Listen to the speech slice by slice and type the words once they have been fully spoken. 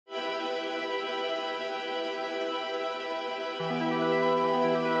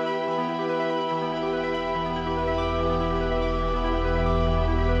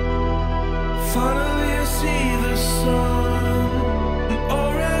Finally I see the sun, I'm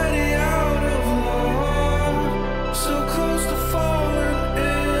already out of love, so close to falling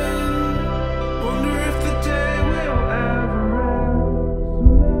in, wonder if the day will ever end,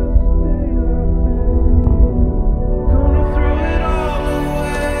 soon as the daylight fades, gonna throw it all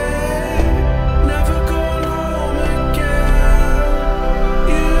away, never going home again,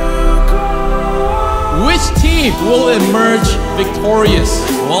 you go. Which team will emerge victorious?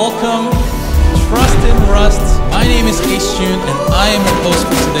 Welcome, Trust in Rust. My name is hJune and I am your host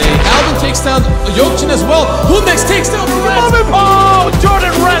for today. Alvin takes down hJune as well. Who next takes down the Rest? Oh,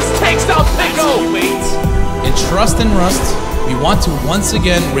 JordanRants takes down Pico. In Trust in Rust, we want to once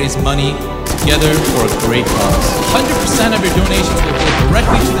again raise money together for a great cause. 100% of your donations will go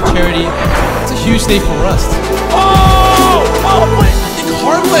directly to the charity. It's a huge day for Rust. Oh, wait. I think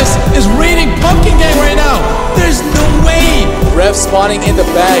Heartless is raiding Pumpkin Gang right now. There's no way. Rev spawning in the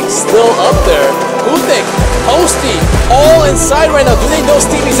bag, still up there. Who think? Posty, all inside right now. Do they know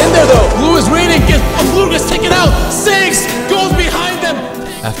Stevie's in there though? Blue is raiding. Blue gets taken out. 6 goes behind them.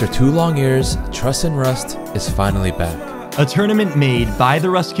 After 2 long years, Trust in Rust is finally back. A tournament made by the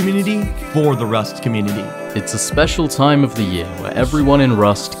Rust community for the Rust community. It's a special time of the year where everyone in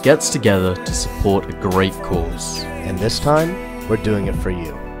Rust gets together to support a great cause. And this time, we're doing it for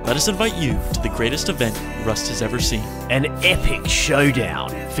you. Let us invite you to the greatest event Rust has ever seen. An epic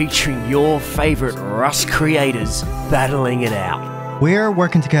showdown featuring your favorite Rust creators battling it out. We're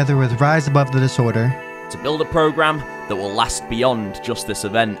working together with Rise Above the Disorder to build a program that will last beyond just this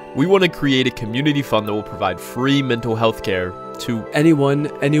event. We want to create a community fund that will provide free mental health care to anyone,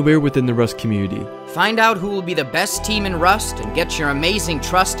 anywhere within the Rust community. Find out who will be the best team in Rust and get your amazing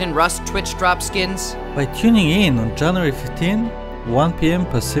Trust in Rust Twitch drop skins by tuning in on January 15, 1 PM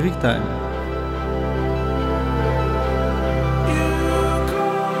Pacific Time.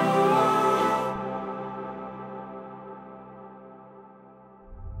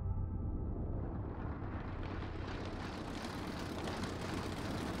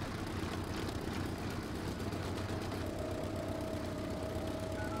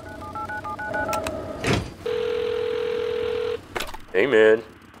 Hey man,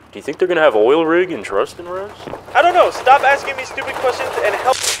 do you think they're gonna have oil rig and Trust in Rust? I don't know, stop asking me stupid questions and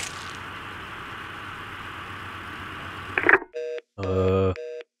help.